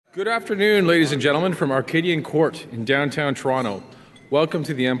Good afternoon, ladies and gentlemen, from Arcadian Court in downtown Toronto. Welcome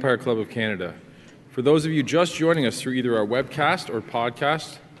to the Empire Club of Canada. For those of you just joining us through either our webcast or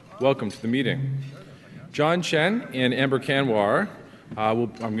podcast, welcome to the meeting. Chen and Amber Kanwar,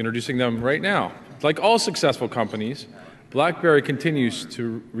 I'm introducing them right now. Like all successful companies, Blackberry continues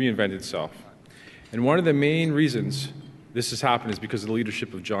to reinvent itself. And one of the main reasons this has happened is because of the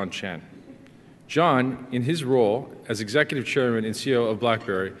leadership of Chen. John, in his role as Executive Chairman and CEO of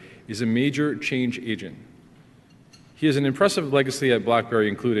Blackberry, is a major change agent. He has an impressive legacy at Blackberry,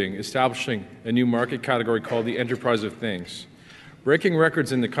 including establishing a new market category called the Enterprise of Things, breaking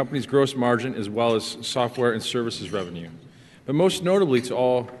records in the company's gross margin as well as software and services revenue. But most notably to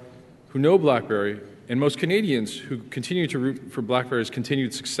all who know Blackberry and most Canadians who continue to root for Blackberry's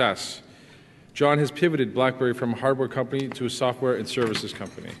continued success, John has pivoted Blackberry from a hardware company to a software and services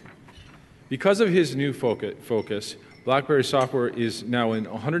company. Because of his new focus, BlackBerry software is now in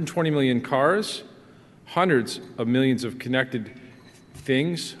 120 million cars, hundreds of millions of connected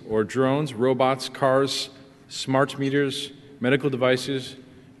things or drones, robots, cars, smart meters, medical devices,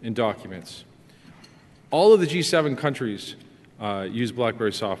 and documents. All of the G7 countries use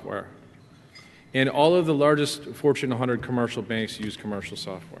BlackBerry software, and all of the largest Fortune 100 commercial banks use commercial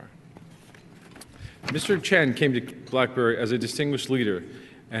software. Mr. Chen came to BlackBerry as a distinguished leader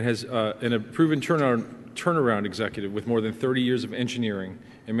and a proven turnaround executive with more than 30 years of engineering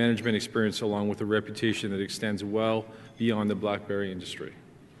and management experience, along with a reputation that extends well beyond the BlackBerry industry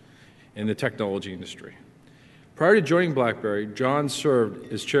and the technology industry. Prior to joining BlackBerry, John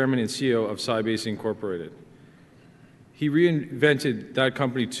served as chairman and CEO of Sybase Incorporated. He reinvented that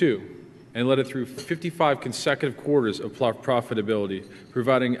company too and led it through 55 consecutive quarters of profitability,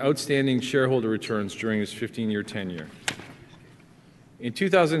 providing outstanding shareholder returns during his 15-year tenure. In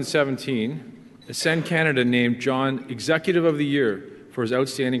 2017, Ascend Canada named John Executive of the Year for his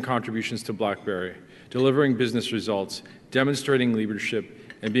outstanding contributions to BlackBerry, delivering business results, demonstrating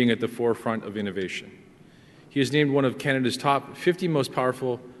leadership, and being at the forefront of innovation. He is named one of Canada's top 50 most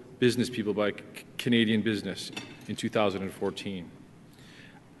powerful business people by Canadian Business in 2014.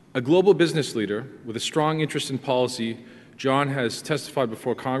 A global business leader with a strong interest in policy, John has testified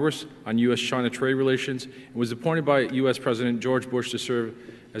before Congress on U.S.-China trade relations and was appointed by U.S. President George Bush to serve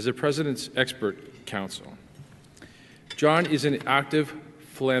as the President's expert counsel. John is an active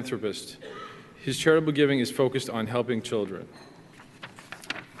philanthropist. His charitable giving is focused on helping children.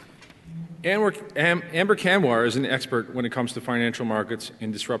 Amber Kanwar is an expert when it comes to financial markets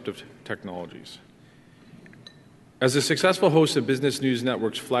and disruptive technologies. As a successful host of Business News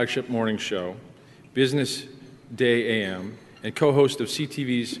Network's flagship morning show, Business Day AM, and co-host of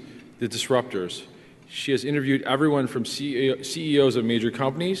CTV's The Disruptors, she has interviewed everyone from CEOs of major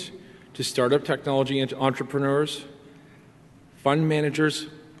companies to startup technology entrepreneurs, fund managers,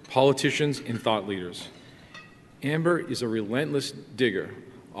 politicians, and thought leaders. Amber is a relentless digger,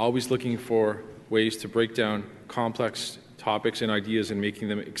 always looking for ways to break down complex topics and ideas and making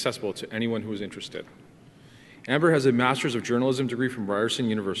them accessible to anyone who is interested. Amber has a Master's of Journalism degree from Ryerson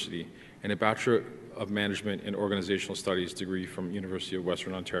University and a Bachelor of Management and Organizational Studies degree from University of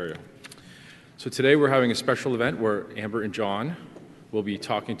Western Ontario. So today we're having a special event where Amber and John will be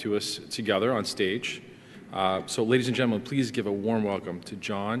talking to us together on stage. So ladies and gentlemen, please give a warm welcome to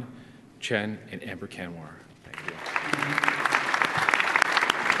John, Chen, and Amber Kanwar. Thank you.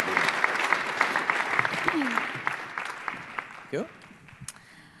 Thank you.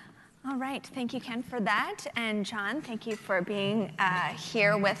 All right, thank you, Ken, for that. And John, thank you for being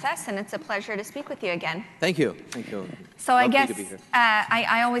here with us, and it's a pleasure to speak with you again. Thank you. Thank you. So I guess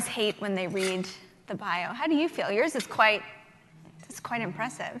I always hate when they read the bio. How do you feel? Yours is quite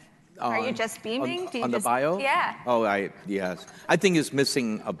impressive. Are you just beaming? On the bio? Yeah. Oh, yes. I think it's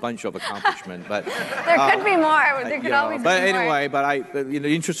missing a bunch of accomplishment, but there could be more. There could always be more. But anyway, in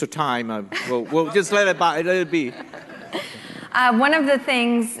the interest of time, we'll just let it be. One of the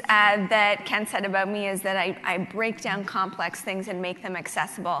things that Ken said about me is that I break down complex things and make them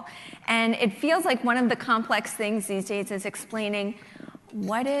accessible. And it feels like one of the complex things these days is explaining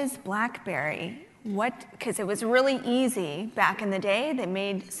what is BlackBerry? Because it was really easy back in the day. They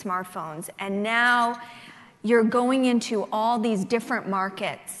made smartphones. And now you're going into all these different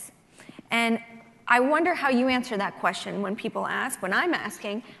markets. And I wonder how you answer that question when people ask, when I'm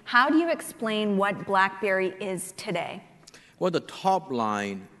asking, how do you explain what BlackBerry is today? Well, the top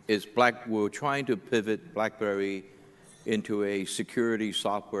line is we're trying to pivot BlackBerry into a security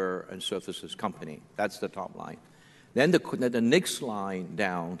software and services company. That's the top line. Then the next line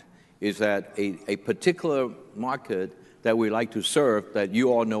down is that a particular market that we like to serve that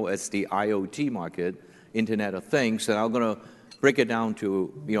you all know as the IoT market, Internet of Things, and I'm going to break it down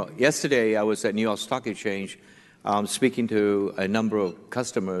to, yesterday I was at New York Stock Exchange speaking to a number of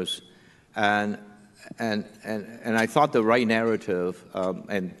customers, and I thought the right narrative,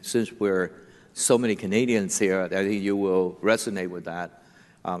 and since we're so many Canadians here, I think you will resonate with that,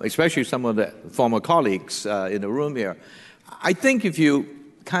 especially some of the former colleagues in the room here. I think if you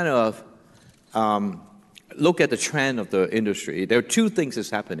kind of look at the trend of the industry, there are two things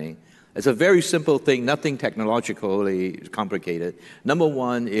that's happening. It's a very simple thing, nothing technologically complicated. Number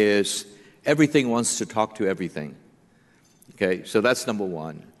one is everything wants to talk to everything. Okay, so that's number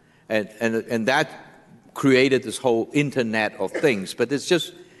one. And that created this whole internet of things, but it's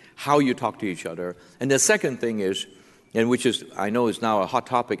just how you talk to each other. And the second thing is, and which is, I know is now a hot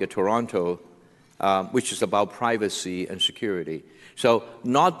topic at Toronto, which is about privacy and security. So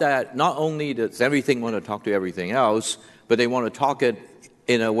not only does everything want to talk to everything else, but they want to talk it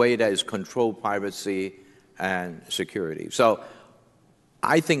in a way that is controlled privacy and security. So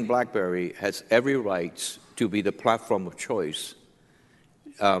I think BlackBerry has every right to be the platform of choice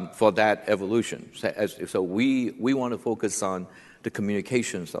for that evolution. So we want to focus on the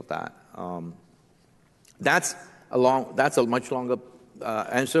communications of that. That's a much longer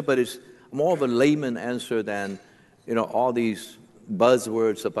answer, but it's more of a layman answer than all these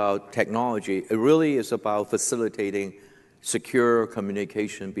buzzwords about technology. It really is about facilitating secure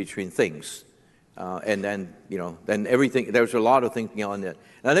communication between things, and then everything. There's a lot of thinking on it.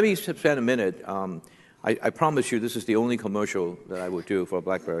 Now let me spend a minute. I promise you, this is the only commercial that I would do for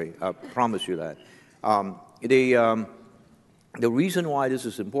BlackBerry. I promise you that. The reason why this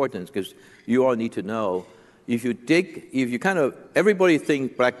is important is because you all need to know. Everybody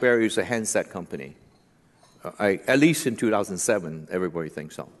thinks BlackBerry is a handset company. At least in 2007, everybody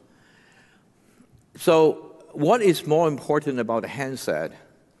thinks so. So what is more important about a handset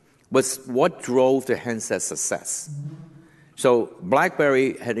was what drove the handset success. So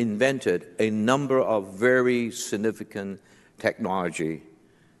BlackBerry had invented a number of very significant technology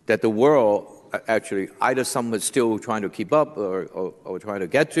that the world actually, either some was still trying to keep up or trying to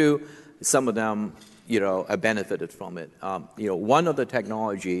get to. Some of them, have benefited from it. One of the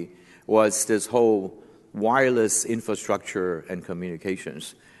technology was this whole wireless infrastructure and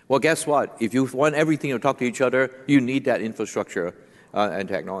communications. Well, guess what? If you want everything to talk to each other, you need that infrastructure and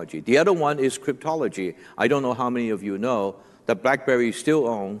technology. The other one is cryptology. I don't know how many of you know that BlackBerry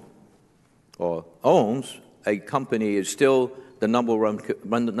still owns a company, is still the number one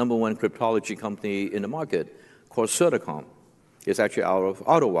cryptology company in the market called Certicom. It's actually out of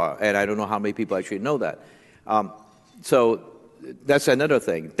Ottawa, and I don't know how many people actually know that. So that's another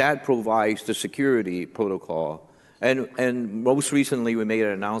thing. That provides the security protocol. And most recently, we made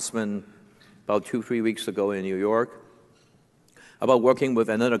an announcement about 2-3 weeks ago in New York about working with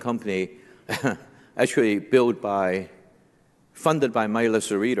another company, actually funded by Mike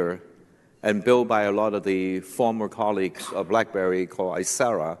Lazaridis and built by a lot of the former colleagues of BlackBerry called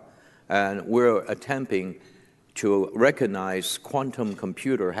Icera. And we're attempting to recognize quantum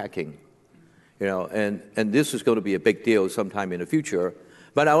computer hacking. And this is going to be a big deal sometime in the future.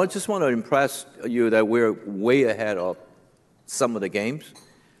 But I just want to impress you that we're way ahead of some of the games.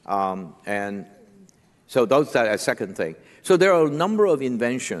 And so that's that second thing. So there are a number of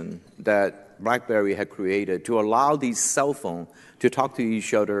inventions that BlackBerry had created to allow these cell phones to talk to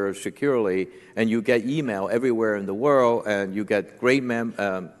each other securely, and you get email everywhere in the world, and you get great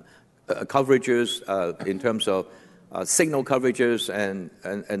coverages in terms of signal coverages and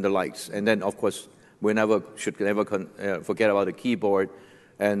the likes. And then, of course, we should never forget about the keyboard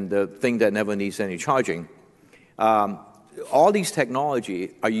and the thing that never needs any charging. All these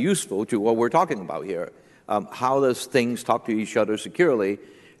technology are useful to what we're talking about here. How does things talk to each other securely?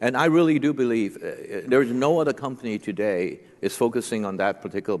 And I really do believe there is no other company today is focusing on that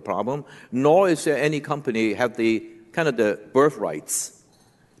particular problem, nor is there any company have the kind of the birthrights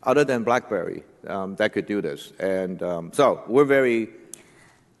other than BlackBerry that could do this. And so we're very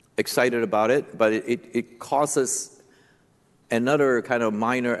excited about it, but it causes another kind of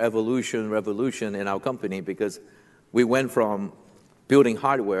minor revolution in our company, because we went from building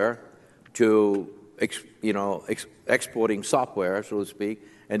hardware to exporting software, so to speak,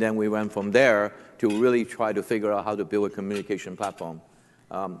 and then we went from there to really try to figure out how to build a communication platform.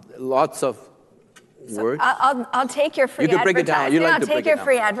 Lots of words. I'll take your free advertising. You can break it down. I'll take your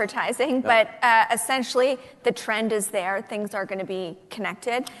free advertising, but essentially the trend is there. Things are going to be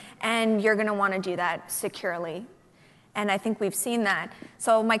connected, and you're going to want to do that securely. And I think we've seen that.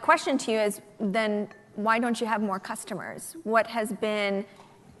 So my question to you is then, why don't you have more customers? What has been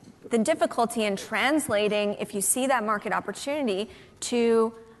the difficulty in translating, if you see that market opportunity,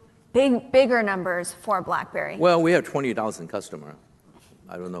 to bigger numbers for BlackBerry. Well, we have 20,000 customers.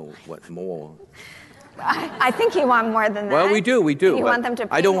 I don't know what more. I think you want more than that. Well, we do. You want them to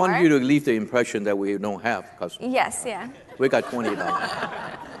pay I don't more? want you to leave the impression that we don't have customers. Yes, yeah. We got 20,000.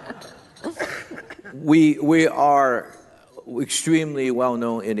 We are extremely well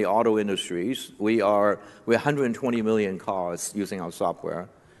known in the auto industries. We're 120 million cars using our software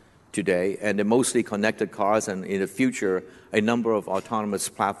today, and they're mostly connected cars, and in the future, a number of autonomous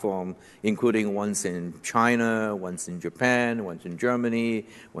platforms, including ones in China, ones in Japan, ones in Germany,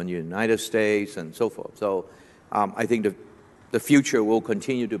 one in the United States, and so forth. So I think the future will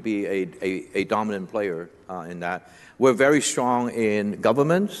continue to be a dominant player in that. We're very strong in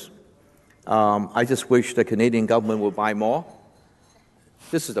governments. I just wish the Canadian government would buy more.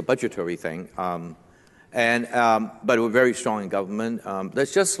 This is a budgetary thing. But we're very strong in government.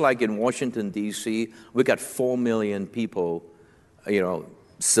 That's just like in Washington, D.C., we got 4 million people,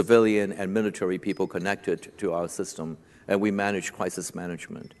 civilian and military people connected to our system, and we manage crisis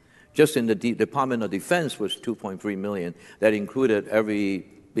management. Just in the Department of Defense was 2.3 million. That included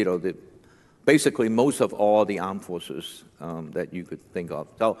basically most of all the armed forces that you could think of.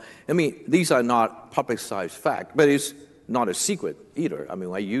 So, these are not publicized facts, but it's not a secret either.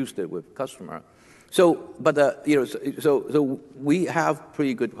 I used it with customer. So we have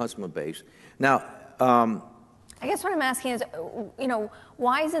pretty good customer base. Now, I guess what I'm asking is,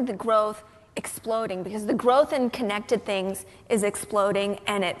 why isn't the growth exploding? Because the growth in connected things is exploding,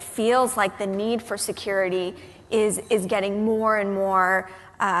 and it feels like the need for security is getting more and more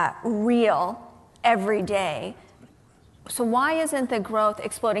real every day. So why isn't the growth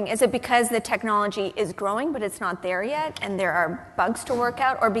exploding? Is it because the technology is growing, but it's not there yet, and there are bugs to work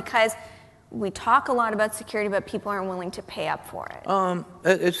out, or because we talk a lot about security, but people aren't willing to pay up for it?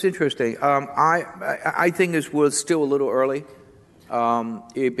 It's interesting. I think it's still a little early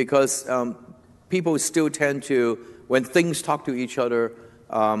because people still tend to, when things talk to each other,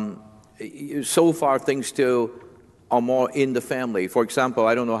 so far things still are more in the family. For example,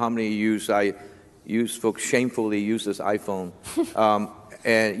 I don't know how many folks shamefully use this iPhone.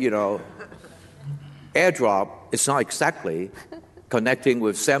 And, AirDrop is not exactly connecting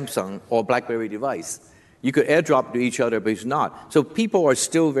with Samsung or BlackBerry device. You could AirDrop to each other, but it's not. So people are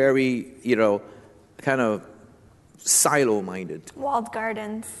still very, kind of silo-minded. Walled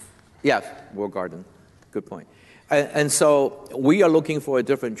gardens. Yes, walled garden. Good point. And so we are looking for a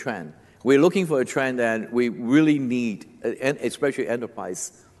different trend. We're looking for a trend that we really need, and especially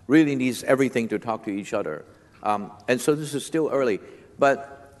enterprise, really needs everything to talk to each other. And so this is still early.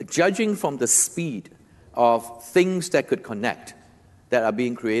 But judging from the speed of things that could connect, that are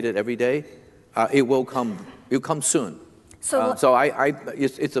being created every day, it will come soon. So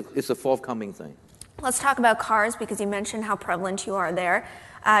it's a forthcoming thing. Let's talk about cars, because you mentioned how prevalent you are there.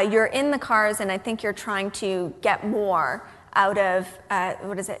 You're in the cars, and I think you're trying to get more out of,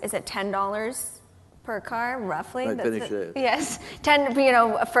 what is it? Is it $10 per car, roughly? Yes, 10,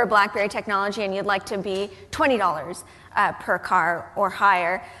 for BlackBerry technology, and you'd like to be $20 per car or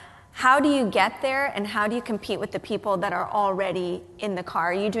higher. How do you get there, and how do you compete with the people that are already in the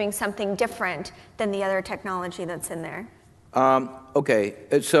car? Are you doing something different than the other technology that's in there? Okay,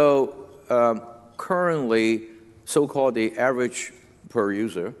 so currently, so-called the average per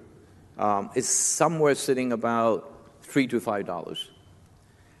user is somewhere sitting about $3 to $5.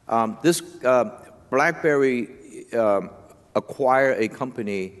 This BlackBerry acquired a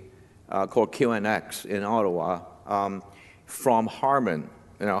company called QNX in Ottawa from Harman.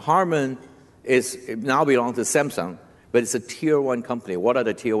 Harman now belongs to Samsung, but it's a tier 1 company. What are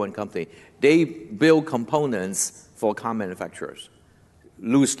the tier 1 company? They build components for car manufacturers,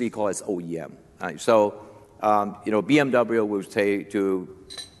 loosely called as OEM. Right? So, BMW will say to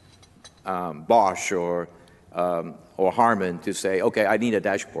Bosch or Harman to say, okay, I need a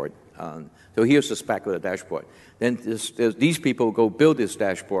dashboard. So here's the spec of the dashboard. Then these people go build this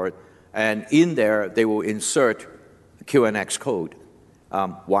dashboard, and in there they will insert QNX code.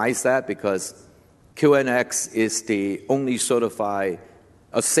 Why is that? Because QNX is the only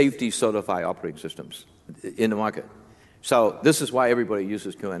safety-certified operating systems in the market. So this is why everybody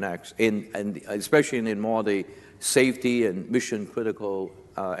uses QNX, and especially in more the safety and mission-critical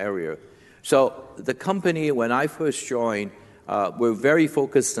area. So the company, when I first joined, we're very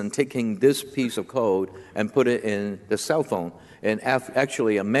focused on taking this piece of code and put it in the cell phone. And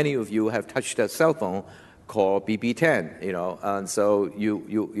actually, many of you have touched that cell phone called BB10, and so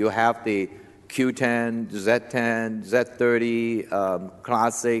you have the Q10, Z10, Z30,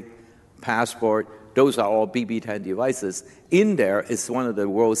 Classic, Passport. Those are all BB10 devices. In there is one of the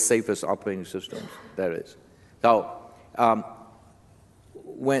world's safest operating systems. That is. So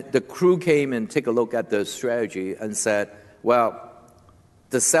when the crew came and take a look at the strategy and said, well,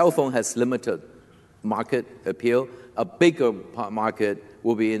 the cell phone has limited market appeal. A bigger market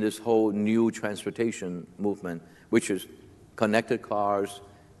will be in this whole new transportation movement, which is connected cars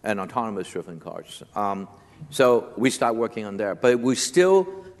and autonomous-driven cars. So we start working on there. But we still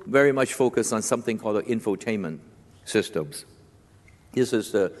very much focus on something called the infotainment systems. This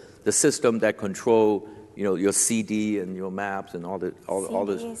is the system that control, your CD and your maps and all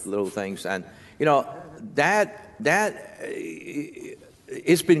these little things. And, that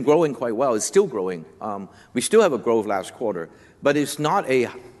it's been growing quite well. It's still growing. We still have a growth last quarter, but it's not a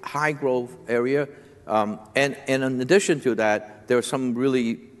high growth area. And in addition to that, there's some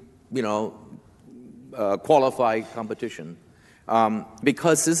really, qualified competition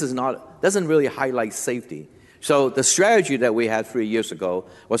because this doesn't really highlight safety. So the strategy that we had 3 years ago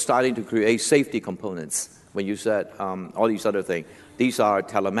was starting to create safety components. When you said all these other things, these are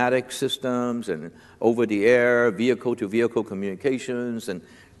telematic systems and over-the-air, vehicle-to-vehicle communications, and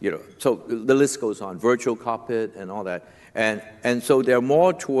so the list goes on. Virtual cockpit and all that, and so they're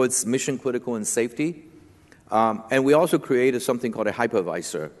more towards mission critical and safety. And we also created something called a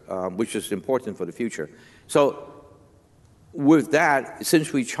hypervisor, which is important for the future. So with that,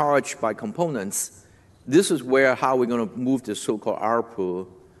 since we charge by components, this is how we're going to move the so-called ARPU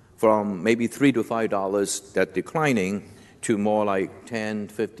from maybe $3 to $5 that's declining to more like $10,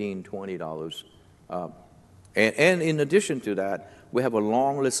 $15, $20. And in addition to that, we have a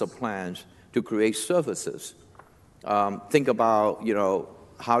long list of plans to create services. Think about,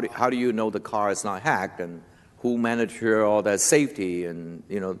 how do you know the car is not hacked, and who manages all that safety and,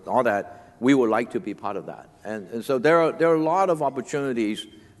 all that. We would like to be part of that. And so there are a lot of opportunities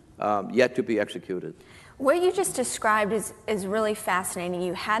yet to be executed. What you just described is really fascinating.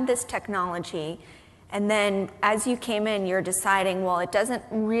 You had this technology, and then as you came in, you're deciding, well, it doesn't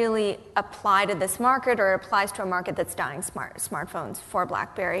really apply to this market, or it applies to a market that's dying smartphones for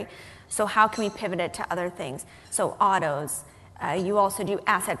BlackBerry. So how can we pivot it to other things? So autos. You also do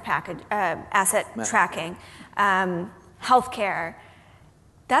asset tracking, healthcare.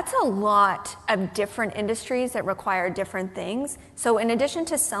 That's a lot of different industries that require different things. So in addition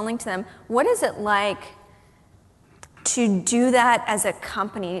to selling to them, what is it like to do that as a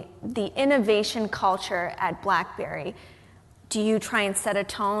company, the innovation culture at BlackBerry? Do you try and set a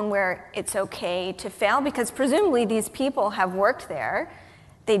tone where it's okay to fail? Because presumably these people have worked there,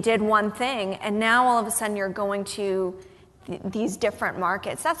 they did one thing, and now all of a sudden you're going to these different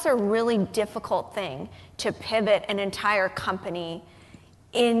markets. That's a really difficult thing, to pivot an entire company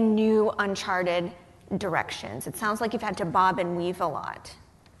in new, uncharted directions. It sounds like you've had to bob and weave a lot.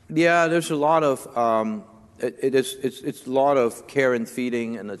 Yeah, there's a lot of it's a lot of care and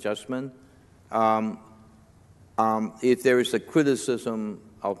feeding and adjustment. If there is a criticism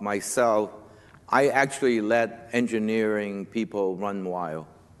of myself, I actually let engineering people run wild.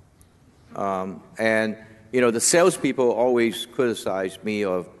 And the salespeople always criticize me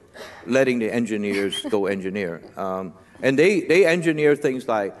of letting the engineers go engineer. And they engineer things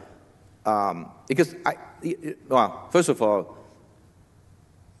like, because first of all,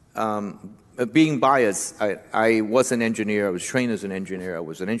 being biased, I was an engineer. I was trained as an engineer. I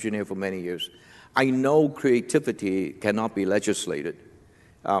was an engineer for many years. I know creativity cannot be legislated.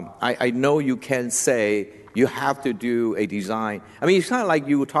 I know you can't say you have to do a design. I mean, it's kind of like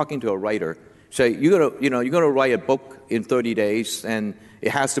you were talking to a writer. So you're gonna write a book in 30 days, and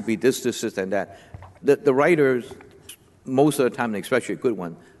it has to be this, and that. The writers, most of the time, especially a good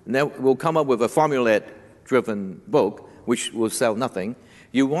one, will come up with a formulaic-driven book, which will sell nothing.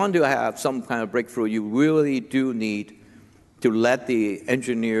 You want to have some kind of breakthrough, you really do need to let the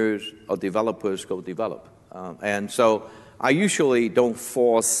engineers or developers go develop. And so I usually don't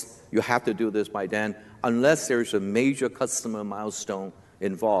force, you have to do this by then, unless there's a major customer milestone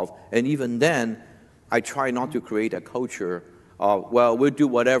involved. And even then, I try not to create a culture of, well, we'll do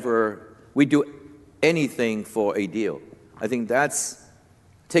whatever, we do anything for a deal. I think that's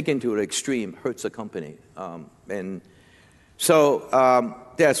taken to an extreme, hurts a company. And so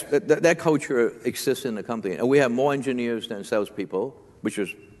that culture exists in the company. And we have more engineers than salespeople, which is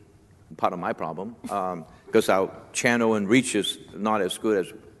part of my problem, because our channel and reach is not as good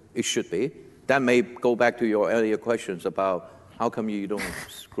as it should be. That may go back to your earlier questions about how come you don't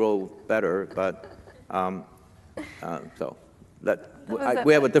grow better, but so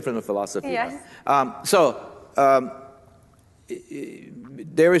we have a different philosophy. Yes.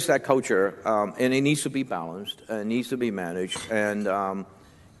 There is that culture, and it needs to be balanced, and it needs to be managed, and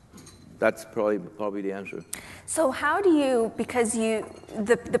That's probably the answer. So how do you, because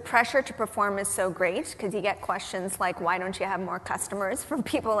the pressure to perform is so great, because you get questions like, why don't you have more customers from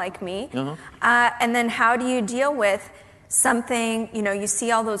people like me? And then how do you deal with something, you see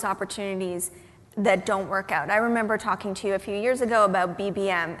all those opportunities that don't work out? I remember talking to you a few years ago about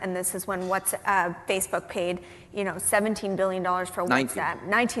BBM, and this is when Facebook paid, $17 billion for WhatsApp.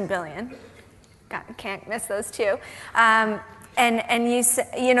 19 billion. Can't miss those two. And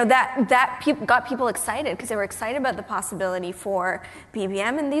that got people excited because they were excited about the possibility for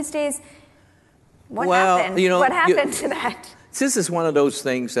BBM. And these days, what happened? What happened to that? This is one of those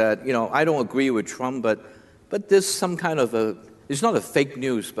things that I don't agree with Trump, but there's some kind of it's not a fake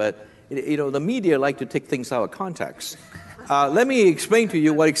news, but the media like to take things out of context. Let me explain to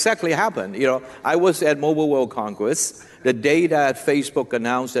you what exactly happened. I was at Mobile World Congress the day that Facebook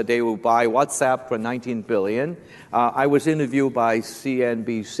announced that they will buy WhatsApp for $19 billion. I was interviewed by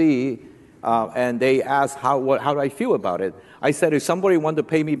CNBC, and they asked how do I feel about it. I said, if somebody wanted to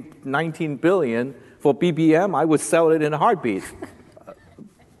pay me $19 billion for BBM, I would sell it in a heartbeat.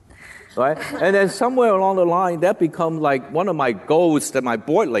 Right? And then somewhere along the line, that become like one of my goals that my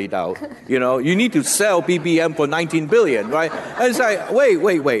board laid out. You need to sell BBM for $19 billion, right? And it's like,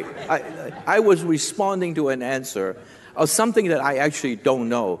 wait. I was responding to an answer of something that I actually don't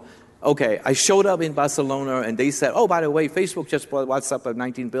know. Okay, I showed up in Barcelona, and they said, oh, by the way, Facebook just bought WhatsApp at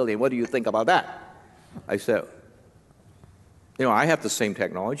 $19 billion. What do you think about that? I said, I have the same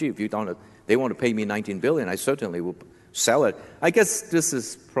technology. If they want to pay me $19 billion, I certainly will sell it. I guess this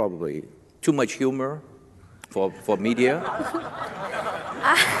is probably too much humor for media.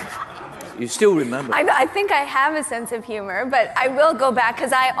 You still remember. I think I have a sense of humor, but I will go back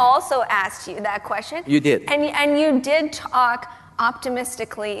because I also asked you that question. You did. And you did talk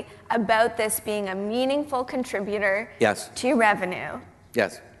optimistically about this being a meaningful contributor to revenue.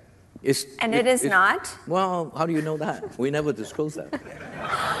 Yes. It is not? Well, how do you know that? We never disclose that.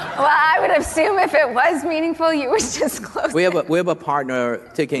 Well, I would assume if it was meaningful, you would disclose we have a partner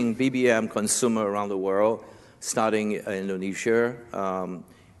taking BBM consumer around the world, starting in Indonesia.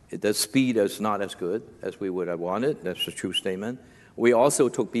 The speed is not as good as we would have wanted. That's a true statement. We also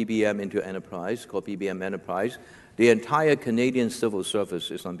took BBM into enterprise, called BBM Enterprise. The entire Canadian civil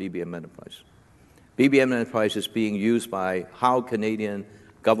service is on BBM Enterprise. BBM Enterprise is being used by how Canadian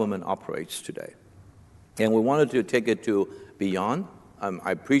government operates today. And we wanted to take it to beyond.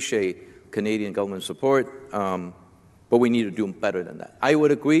 I appreciate Canadian government support, but we need to do better than that. I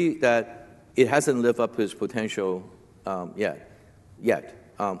would agree that it hasn't lived up to its potential yet.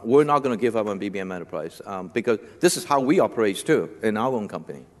 We're not going to give up on BBM Enterprise because this is how we operate too in our own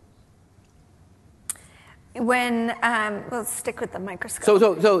company. We'll stick with the microscope.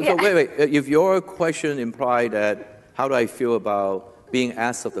 So wait. If your question implied that how do I feel about being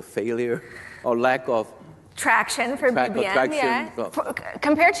asked of the failure or lack of traction for BBM,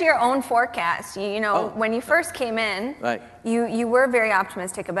 compared to your own forecast, when you first came in, right. you were very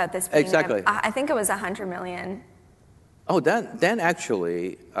optimistic about this being exactly. I think it was $100 million. Oh, then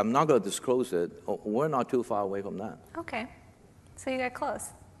actually, I'm not going to disclose it. We're not too far away from that. Okay, so you got close.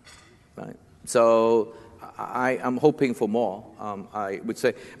 Right. So I'm hoping for more. I would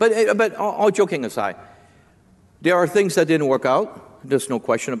say, but all joking aside, there are things that didn't work out. There's no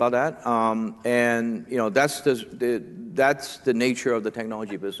question about that. And that's the nature of the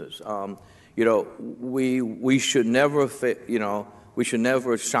technology business. We should never we should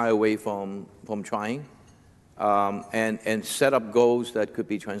never shy away from trying. And set up goals that could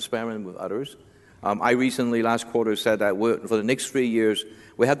be transparent with others. I recently, last quarter, said that for the next 3 years,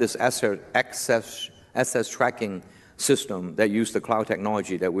 we have this asset tracking system that uses the cloud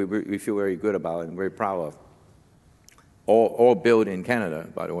technology that we feel very good about and very proud of. All built in Canada,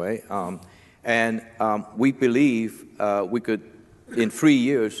 by the way. And we believe we could, in 3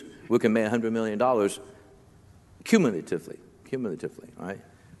 years, we can make $100 million cumulatively, right,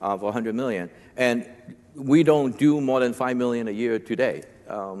 for $100 million. And we don't do more than $5 million a year today.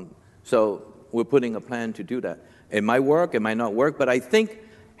 So we're putting a plan to do that. It might work, it might not work, but I think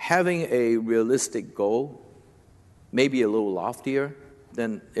having a realistic goal, maybe a little loftier,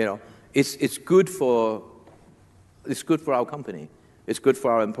 then it's good for our company. It's good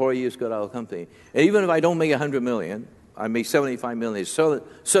for our employees, it's good for our company. And even if I don't make $100 million, I make $75 million.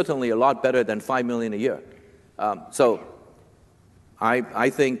 It's certainly a lot better than $5 million a year. So I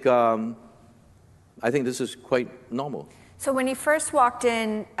think this is quite normal. So when you first walked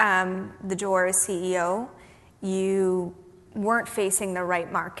in the door as CEO, you weren't facing the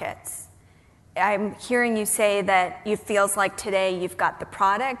right markets. I'm hearing you say that it feels like today you've got the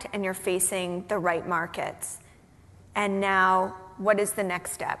product and you're facing the right markets. And now, what is the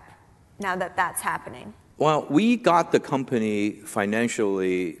next step? now that that's happening? Well, we got the company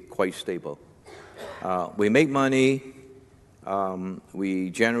financially quite stable. We make money, we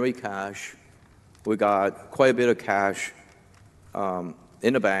generate cash, we got quite a bit of cash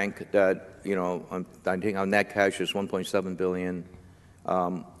in the bank that, I think our net cash is $1.7 billion,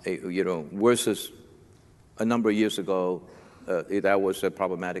 versus a number of years ago, that was a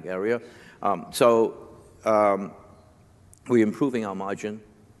problematic area. So we're improving our margin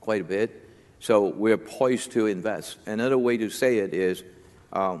quite a bit. So we're poised to invest. Another way to say it is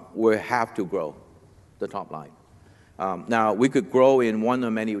we have to grow the top line. Now, we could grow in one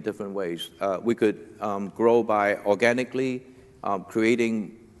of many different ways. We could grow by organically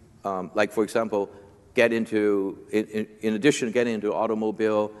creating, like, for example, get into, in addition to getting into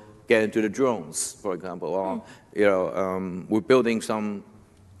automobile, get into the drones, for example. Or, we're building some,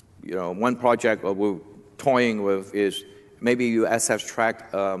 one project or we're toying with is maybe you SS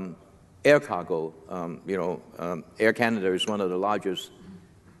track air cargo. Air Canada is one of the largest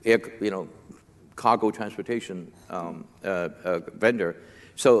air, cargo transportation vendor.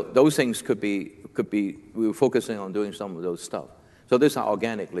 So those things could be, we're focusing on doing some of those stuff. So this is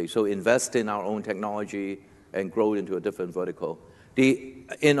organically. So invest in our own technology and grow into a different vertical. The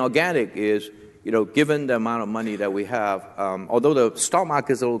inorganic is, given the amount of money that we have, although the stock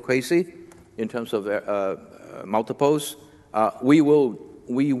market is a little crazy in terms of multiples, we will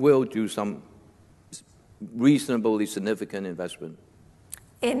do some reasonably significant investment.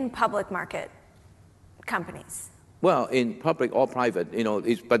 In public market companies? Well, in public or private,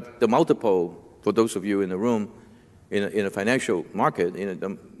 but the multiple, for those of you in the room, in a financial market, if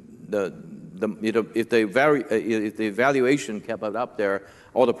the valuation kept up there,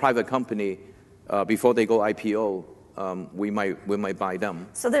 or the private company, before they go IPO, we might buy them.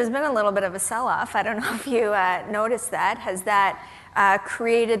 So there's been a little bit of a sell-off. I don't know if you noticed that. Has that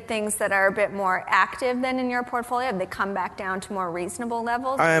created things that are a bit more active than in your portfolio? Have they come back down to more reasonable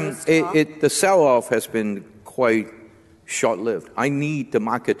levels? The sell-off has been quite short-lived. I need the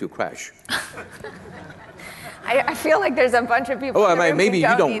market to crash. I feel like there's a bunch of people. Oh, maybe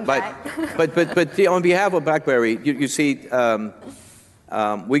you don't, need but on behalf of Blackberry, you see, we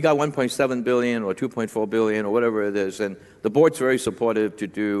got $1.7 billion or $2.4 billion or whatever it is, and the board's very supportive to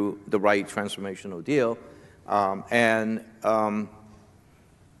do the right transformational deal,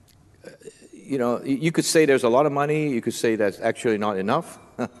 you could say there's a lot of money. You could say that's actually not enough.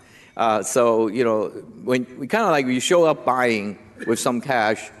 So when we kind of like you show up buying with some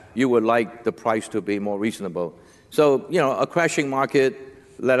cash, you would like the price to be more reasonable. So, a crashing market,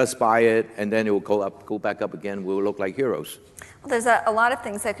 let us buy it, and then it will go back up again. We'll look like heroes. Well, there's a lot of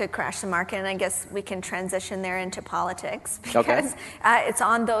things that could crash the market, and I guess we can transition there into politics because it's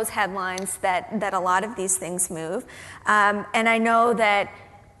on those headlines that a lot of these things move. And I know that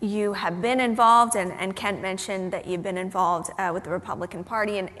you have been involved, and Kent mentioned that you've been involved with the Republican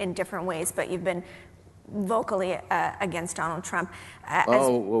Party in different ways, but you've been vocally against Donald Trump.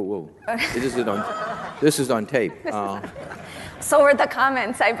 Whoa. This is on tape. So are the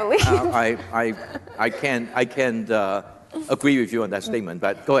comments, I believe. I can't agree with you on that statement,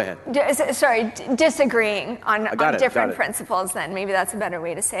 but go ahead. Disagreeing on different principles then. Maybe that's a better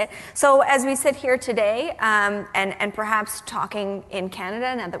way to say it. So as we sit here today, and perhaps talking in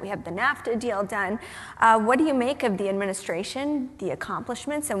Canada, now that we have the NAFTA deal done, what do you make of the administration, the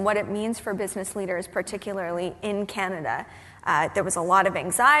accomplishments, and what it means for business leaders, particularly in Canada? There was a lot of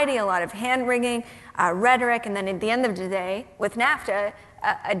anxiety, a lot of hand-wringing, rhetoric, and then at the end of the day, with NAFTA,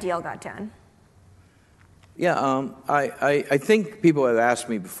 a deal got done. Yeah, I think people have asked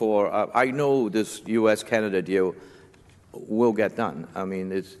me before. I know this U.S.-Canada deal will get done. I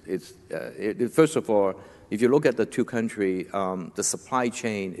mean, first of all, if you look at the two countries, the supply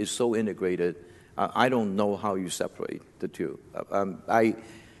chain is so integrated. I don't know how you separate the two.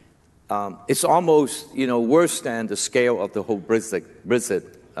 It's almost worse than the scale of the whole Brexit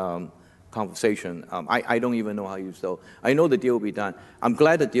conversation. I don't even know how you so. I know the deal will be done. I'm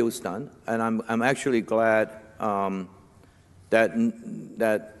glad the deal is done, and I'm actually glad that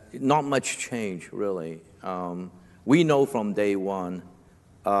not much change really. We know from day one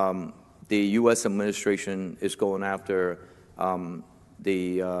the U.S. administration is going after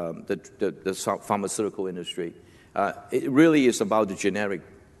the pharmaceutical industry. It really is about the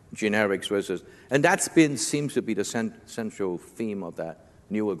generics versus, and that's seems to be the central theme of that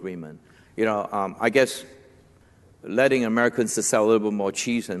new agreement. I guess letting Americans to sell a little bit more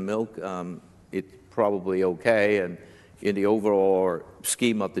cheese and milk, it's probably okay. And in the overall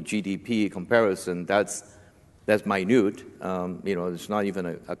scheme of the GDP comparison, that's minute. It's not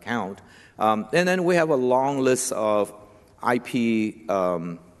even a count. And then we have a long list of IP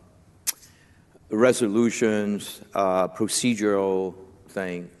resolutions, procedural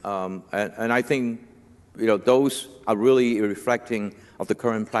thing. And I think, those are really reflecting of the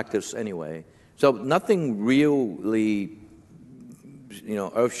current practice anyway. So nothing really,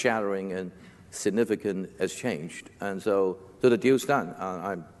 earth-shattering and significant has changed. And so the deal's done.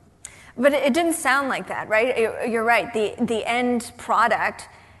 But it didn't sound like that, right? You're right. The end product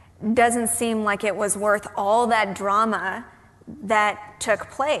doesn't seem like it was worth all that drama that took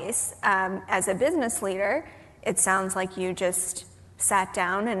place. As a business leader, it sounds like you just sat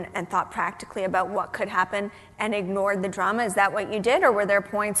down and thought practically about what could happen and ignored the drama. Is that what you did? Or were there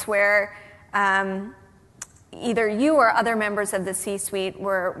points where either you or other members of the C-suite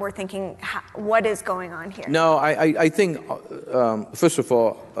were thinking, what is going on here? No, I think, first of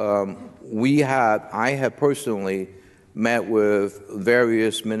all, I have personally met with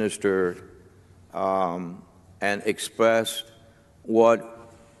various ministers and expressed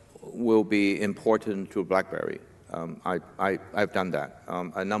what will be important to BlackBerry. I've done that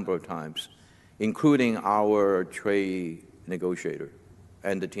a number of times, including our trade negotiator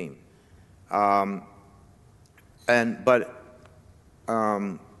and the team. I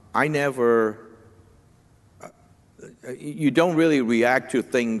never. You don't really react to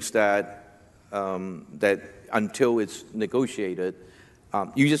things that until it's negotiated.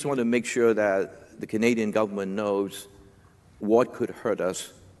 You just want to make sure that the Canadian government knows what could hurt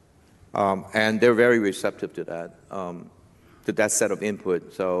us, and they're very receptive to that set of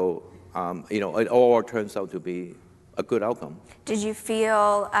input. So it all turns out to be a good outcome. Did you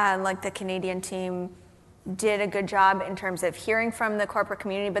feel like the Canadian team did a good job in terms of hearing from the corporate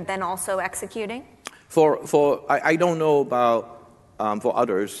community, but then also executing? I don't know about for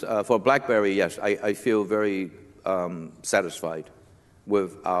others. For BlackBerry, yes, I feel very satisfied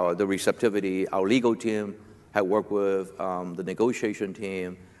with the receptivity. Our legal team had worked with the negotiation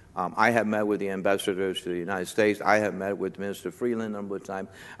team. I have met with the ambassadors to the United States. I have met with Minister Freeland a number of times.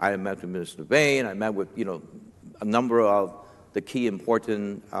 I have met with Minister Bain. I met with a number of the key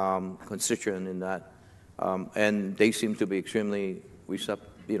important constituents in that, and they seem to be extremely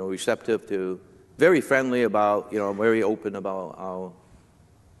receptive to, very friendly about, very open about our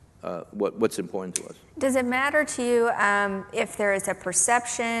what's important to us. Does it matter to you if there is a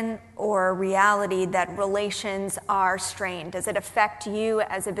perception or reality that relations are strained? Does it affect you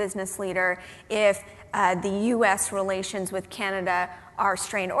as a business leader if the U.S. relations with Canada are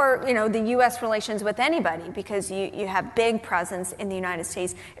strained, or the U.S. relations with anybody, because you have big presence in the United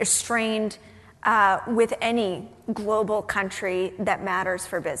States, is strained with any global country that matters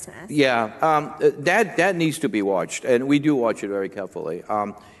for business? Yeah, that needs to be watched, and we do watch it very carefully.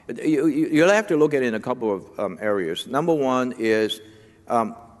 You'll have to look at it in a couple of areas. Number one is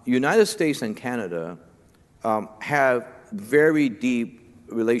United States and Canada have very deep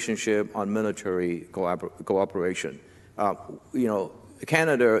relationship on military cooperation.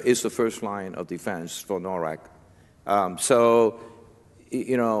 Canada is the first line of defense for NORAD.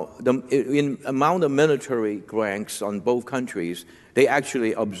 In amount of military ranks on both countries, they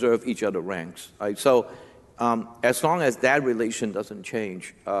actually observe each other's ranks. Right? So as long as that relation doesn't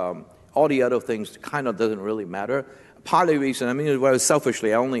change, all the other things kind of doesn't really matter. Part of the reason, very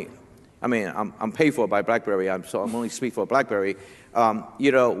selfishly, I'm paid for by BlackBerry, so I'm only speak for BlackBerry.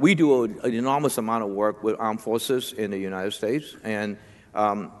 We do an enormous amount of work with armed forces in the United States, and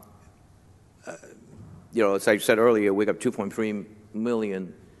as I said earlier, we got 2.3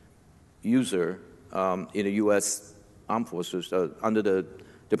 million users in the U.S. Armed Forces under the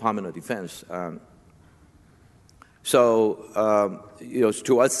Department of Defense.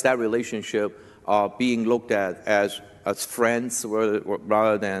 To us, that relationship being looked at as friends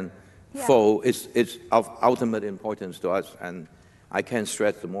rather than foe is of ultimate importance to us, and I can't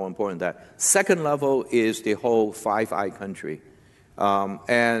stress the more important that. Second level is the whole Five Eyes country.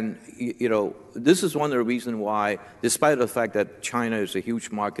 This is one of the reasons why, despite the fact that China is a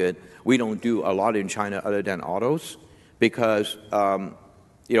huge market, we don't do a lot in China other than autos, because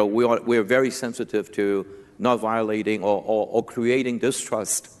we're very sensitive to not violating or creating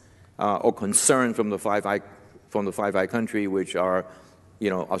distrust or concern from the Five Eyes country, which are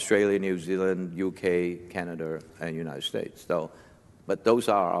Australia, New Zealand, UK, Canada, and United States. But those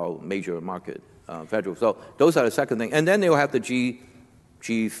are our major market. Federal. So those are the second thing. And then they'll have the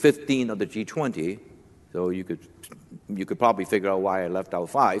G15 or the G20. So you could probably figure out why I left out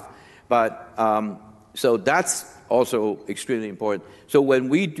 5. But so that's also extremely important. So when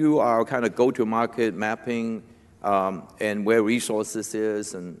we do our kind of go-to-market mapping and where resources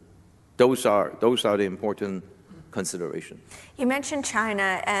is, and those are the important consideration. You mentioned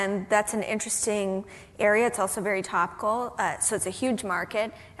China, and that's an interesting area. It's also very topical. So it's a huge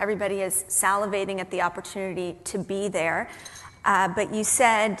market. Everybody is salivating at the opportunity to be there. But you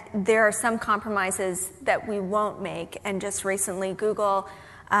said there are some compromises that we won't make. And just recently, Google,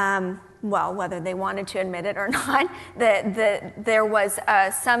 well, whether they wanted to admit it or not, there was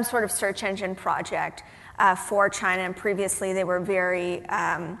some sort of search engine project for China. And previously, they were very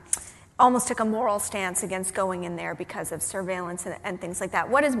almost took a moral stance against going in there because of surveillance and things like that.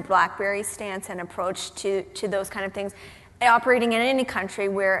 What is BlackBerry's stance and approach to those kind of things, operating in any country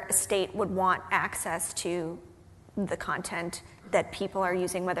where a state would want access to the content that people are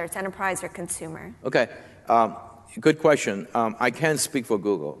using, whether it's enterprise or consumer? Okay, good question. I can't speak for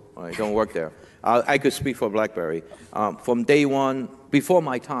Google. I don't work there. I could speak for BlackBerry. From day one, before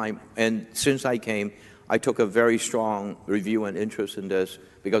my time, and since I came, I took a very strong review and interest in this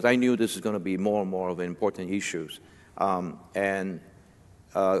because I knew this is going to be more and more of an important issues. And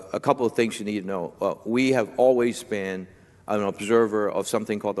a couple of things you need to know. We have always been an observer of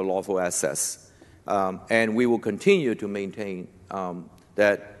something called the lawful access. And we will continue to maintain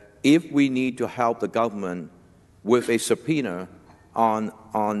that if we need to help the government with a subpoena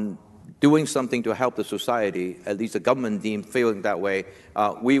on doing something to help the society, at least the government deemed feeling that way,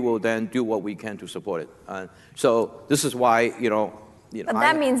 we will then do what we can to support it. So this is why, but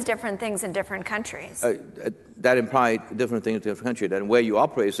that means different things in different countries. That implies different things in different countries. And where you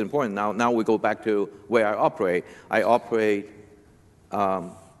operate is important. Now we go back to where I operate. I operate. I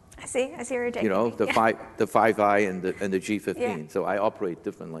see where you're taking the Five I and the G15. Yeah. So I operate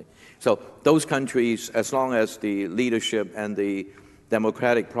differently. So those countries, as long as the leadership and the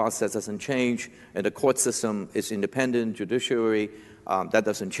democratic process doesn't change, and the court system is independent, judiciary, that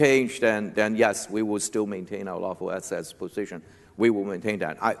doesn't change, then yes, we will still maintain our lawful access position. We will maintain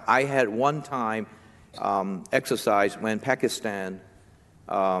that. I had one time exercise when Pakistan,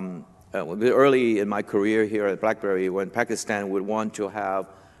 early in my career here at BlackBerry, when Pakistan would want to have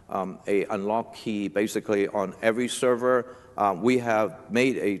a unlock key basically on every server, we have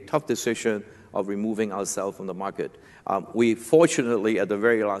made a tough decision of removing ourselves from the market. We fortunately, at the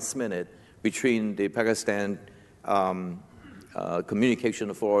very last minute, between the Pakistan communication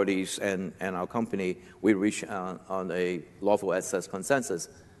authorities and our company, we reached on a lawful access consensus.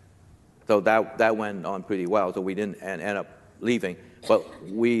 So that went on pretty well. So we didn't end up leaving, but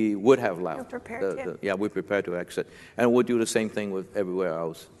we would have left. You're prepared to. Yeah, we're prepared to exit. And we'll do the same thing with everywhere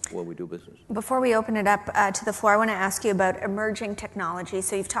else where we do business. Before we open it up to the floor, I want to ask you about emerging technology.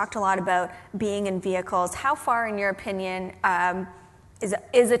 So you've talked a lot about being in vehicles. How far, in your opinion, is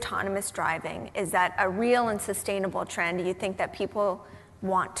autonomous driving? Is that a real and sustainable trend? Do you think that people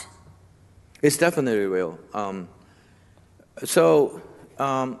want? It's definitely real.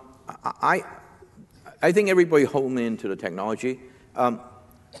 I think everybody home into the technology.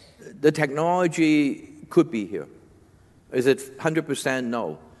 The technology could be here. Is it 100%?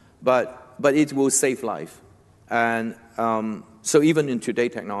 No. But it will save life. And so even in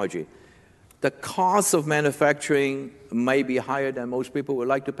today's technology, the cost of manufacturing may be higher than most people would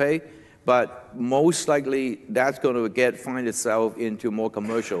like to pay, but most likely that's going to find itself into more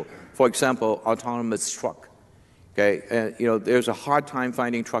commercial. For example, autonomous truck. Okay, and there's a hard time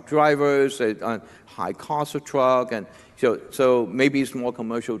finding truck drivers, high cost of truck, and so maybe it's more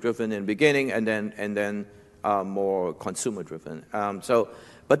commercial driven in the beginning, and then more consumer driven.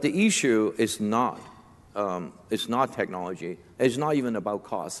 But the issue is not technology. It's not even about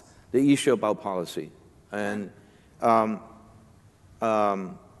cost. The issue about policy, and I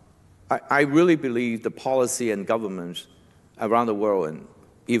really believe the policy and governments around the world, and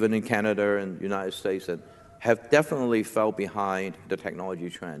even in Canada and the United States, have definitely fell behind the technology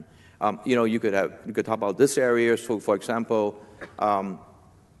trend. You could talk about this area. So, for example, when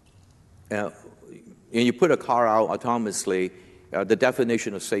you put a car out autonomously, the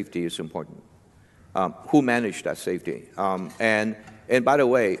definition of safety is important. Who managed that safety? And by the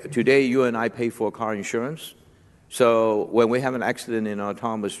way, today you and I pay for car insurance. So when we have an accident in an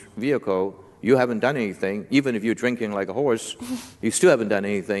autonomous vehicle, you haven't done anything. Even if you're drinking like a horse, you still haven't done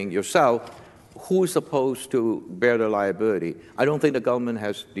anything yourself. Who's supposed to bear the liability? I don't think the government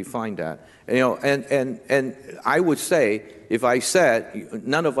has defined that. And I would say, if I said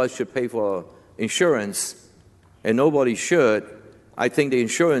none of us should pay for insurance, and nobody should, I think the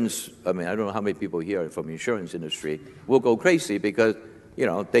insurance, I don't know how many people here from the insurance industry will go crazy because,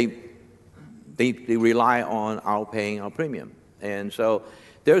 they rely on our paying our premium. And so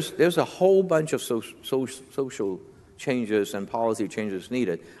there's a whole bunch of social changes and policy changes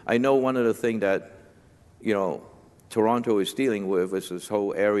needed. I know one of the things that, Toronto is dealing with is this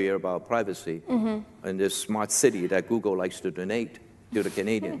whole area about privacy and this smart city that Google likes to donate to the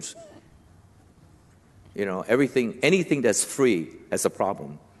Canadians. You know, anything that's free has a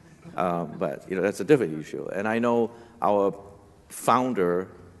problem. But, you know, that's a different issue. And I know our founder,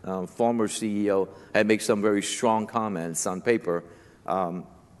 former CEO, had made some very strong comments on paper.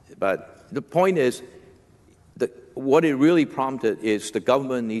 But the point is, what it really prompted is the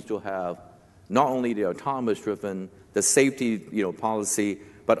government needs to have not only the autonomous-driven, the safety, you know, policy,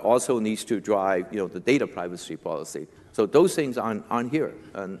 but also needs to drive, you know, the data privacy policy. So those things aren't here,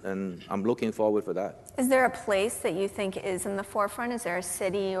 and I'm looking forward for that. Is there a place that you think is in the forefront? Is there a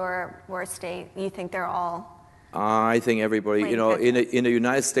city or a state you think they're all? I think everybody, you know, in the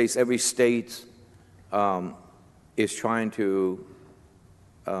United States, every state is trying to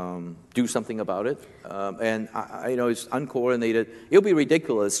do something about it, and you know, it's uncoordinated. It'll be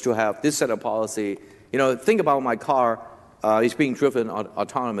ridiculous to have this set of policy. You know, think about my car. It's being driven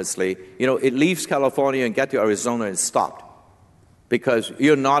autonomously. You know, it leaves California and gets to Arizona and stopped because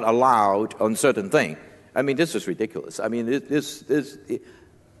you're not allowed on certain thing. I mean, this is ridiculous. I mean,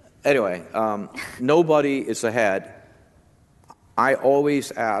 anyway, nobody is ahead. I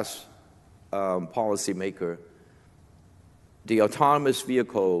always ask policymaker, the autonomous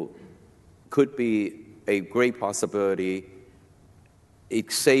vehicle could be a great possibility.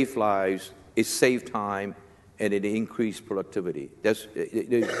 It saves lives, it saves time, and it increased productivity. There's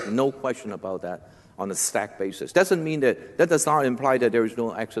no question about that on a stack basis. Doesn't mean that does not imply that there is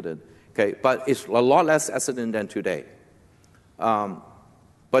no accident, okay? But it's a lot less accident than today.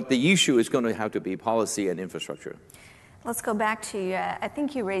 But the issue is going to have to be policy and infrastructure. Let's go back to, I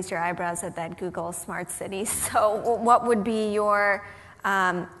think you raised your eyebrows at that Google Smart City. So what would be your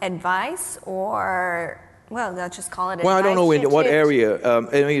advice or... Well, let's just call it advice. Well, I don't know in what area. I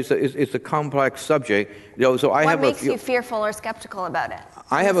mean, it's a complex subject. You know, so what makes you fearful or skeptical about it?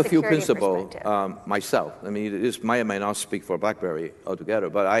 I have a few principles myself. I mean, this may or may not speak for Blackberry altogether,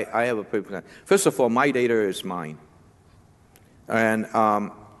 but I have a principle. First of all, my data is mine. And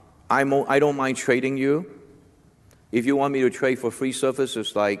I don't mind trading you. If you want me to trade for free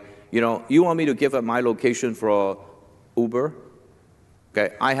services, like, you know, you want me to give up my location for Uber,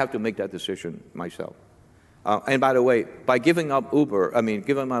 okay, I have to make that decision myself. And by the way, by giving up Uber, I mean,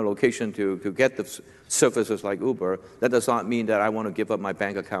 giving my location to get the services like Uber, that does not mean that I want to give up my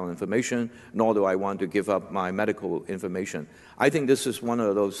bank account information, nor do I want to give up my medical information. I think this is one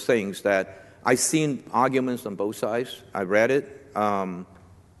of those things that I've seen arguments on both sides. I read it.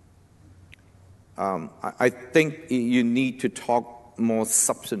 I think you need to talk more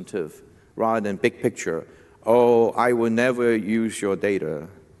substantive rather than big picture. Oh, I will never use your data.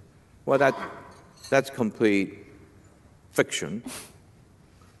 Well, that's complete fiction.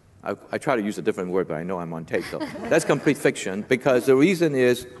 I try to use a different word, but I know I'm on tape, though. That's complete fiction, because the reason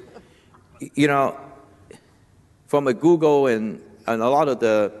is, you know, from a Google and a lot of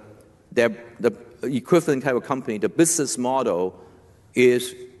the equivalent type of company, the business model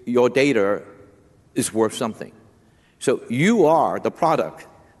is your data is worth something. So you are the product.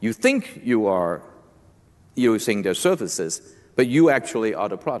 You think you are using their services, but you actually are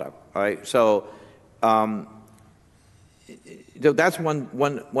the product, right? So that's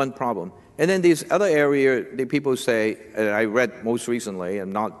one problem. And then this other area that people say, and I read most recently,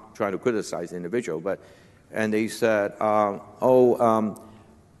 I'm not trying to criticize the individual, and they said,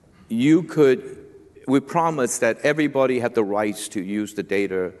 we promise that everybody have the rights to use the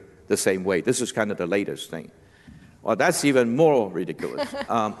data the same way. This is kind of the latest thing. Well, that's even more ridiculous.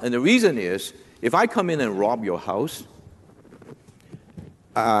 And the reason is, if I come in and rob your house,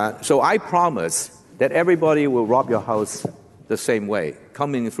 so I promise that everybody will rob your house the same way,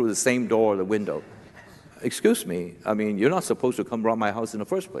 coming through the same door or the window. Excuse me, I mean, you're not supposed to come rob my house in the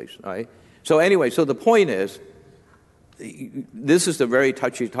first place, right? So anyway, so the point is, this is a very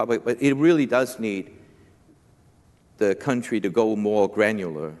touchy topic, but it really does need the country to go more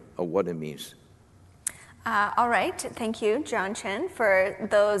granular of what it means. All right, thank you, John Chen, for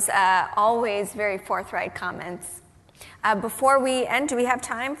those always very forthright comments. Before we end, do we have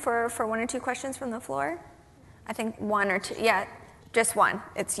time for one or two questions from the floor? I think one or two. Yeah, just one.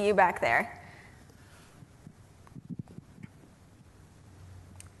 It's you back there.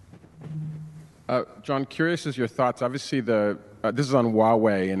 John, curious as your thoughts. Obviously, this is on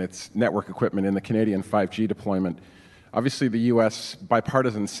Huawei and its network equipment in the Canadian 5G deployment. Obviously, the U.S.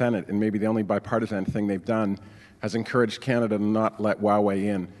 bipartisan Senate, and maybe the only bipartisan thing they've done, has encouraged Canada to not let Huawei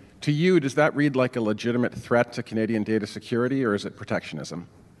in. To you, does that read like a legitimate threat to Canadian data security, or is it protectionism?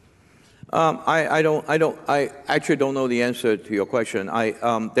 I actually don't know the answer to your question.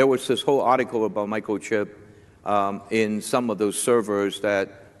 There was this whole article about microchip in some of those servers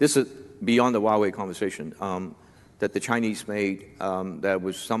that, this is beyond the Huawei conversation, that the Chinese made that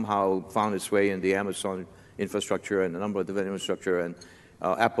was somehow found its way in the Amazon infrastructure and a number of different infrastructure and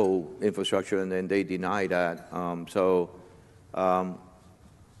Apple infrastructure, and then they deny that.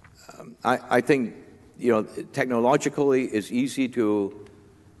 I think, technologically it's easy to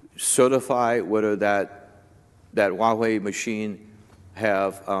certify whether that Huawei machine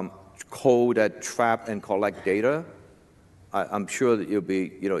have code that trap and collect data. I'm sure that it'll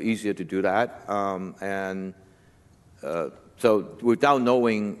be easier to do that. So without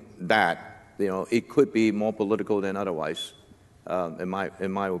knowing that, it could be more political than otherwise, in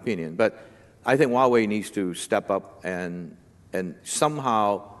my opinion. But I think Huawei needs to step up and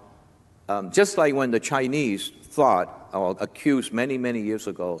somehow, just like when the Chinese thought or accused many years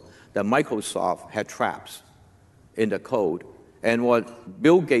ago that Microsoft had traps in the code, and what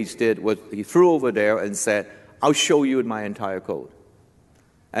Bill Gates did was he threw over there and said, "I'll show you my entire code."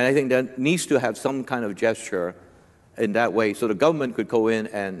 And I think that needs to have some kind of gesture in that way, so the government could go in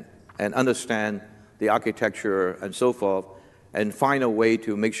and understand the architecture and so forth, and find a way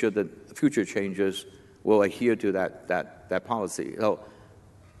to make sure that future changes will adhere to that policy. So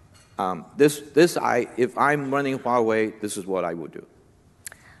if I'm running Huawei, this is what I would do.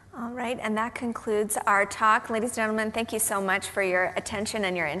 All right, and that concludes our talk. Ladies and gentlemen, thank you so much for your attention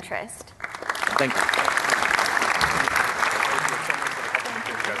and your interest. Thank you.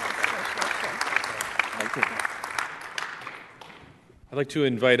 Thank you. I'd like to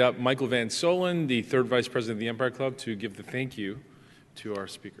invite up Michael Van Solen, the third Vice President of the Empire Club, to give the thank you to our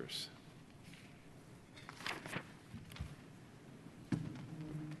speakers.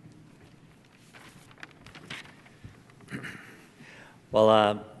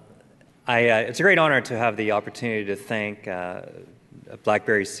 Well, it's a great honor to have the opportunity to thank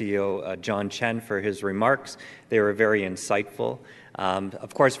BlackBerry CEO John Chen for his remarks. They were very insightful.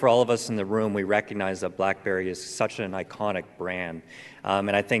 Of course, for all of us in the room, we recognize that BlackBerry is such an iconic brand.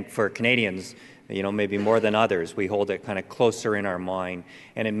 And I think for Canadians, maybe more than others, we hold it kind of closer in our mind,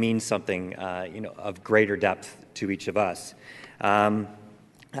 and it means something, of greater depth to each of us.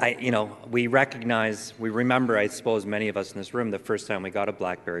 We remember, I suppose, many of us in this room, the first time we got a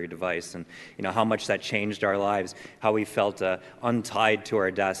BlackBerry device, and how much that changed our lives, how we felt untied to our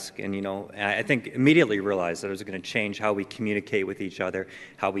desk, and I think immediately realized that it was going to change how we communicate with each other,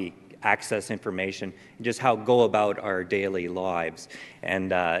 how we access information, and just how go about our daily lives.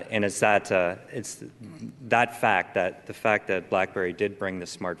 And it's the fact that BlackBerry did bring the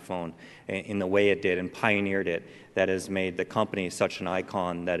smartphone in the way it did and pioneered it, that has made the company such an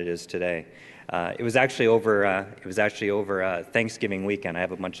icon that it is today. It was actually over Thanksgiving weekend. I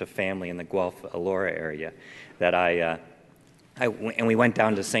have a bunch of family in the Guelph, Elora area that and we went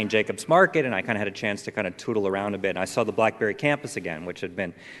down to St. Jacob's Market, and I kind of had a chance to kind of tootle around a bit. And I saw the BlackBerry campus again, which had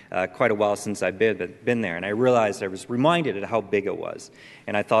been quite a while since I'd been there. And I realized, I was reminded of how big it was.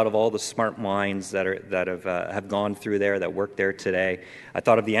 And I thought of all the smart minds that have gone through there, that work there today. I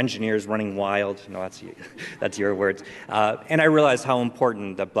thought of the engineers running wild. No, that's your words. And I realized how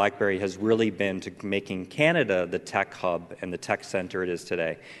important that BlackBerry has really been to making Canada the tech hub and the tech center it is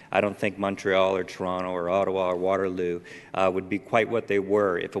today. I don't think Montreal or Toronto or Ottawa or Waterloo would be quite what they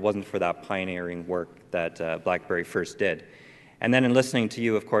were if it wasn't for that pioneering work that BlackBerry first did. And then in listening to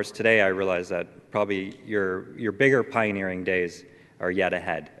you, of course, today, I realized that probably your bigger pioneering days are yet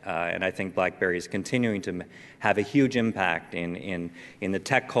ahead. And I think BlackBerry is continuing to have a huge impact in the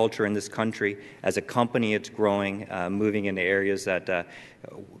tech culture in this country. As a company, it's growing, moving into areas that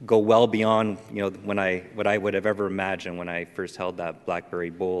go well beyond what I would have ever imagined when I first held that BlackBerry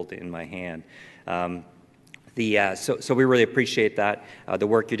Bold in my hand. So we really appreciate that. The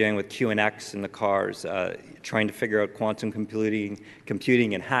work you're doing with QNX in the cars, trying to figure out quantum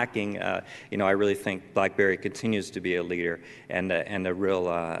computing and hacking. I really think BlackBerry continues to be a leader and a real,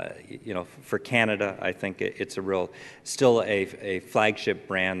 for Canada, I think it's still a flagship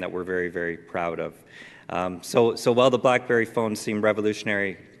brand that we're very, very proud of. So while the BlackBerry phone seemed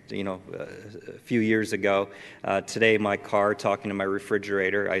revolutionary, a few years ago, today my car talking to my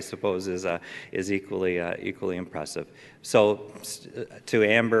refrigerator, I suppose, is equally impressive. So to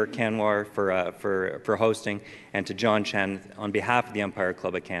Amber, Kanwar for hosting, and to John Chen on behalf of the Empire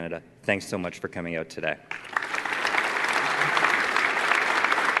Club of Canada, thanks so much for coming out today.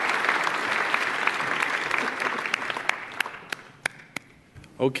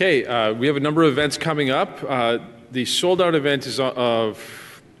 Okay, we have a number of events coming up. The sold-out event is of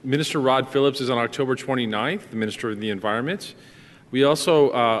Minister Rod Phillips is on October 29th, the Minister of the Environment. We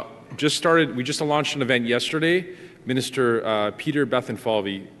also we just launched an event yesterday. Minister Peter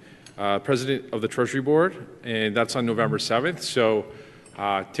Bethenfalvy President of the Treasury Board, and that's on November 7th. So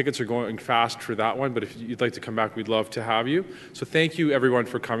tickets are going fast for that one, but if you'd like to come back, we'd love to have you. So thank you, everyone,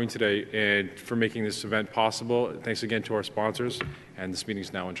 for coming today and for making this event possible. Thanks again to our sponsors, and this meeting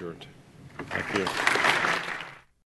is now adjourned. Thank you.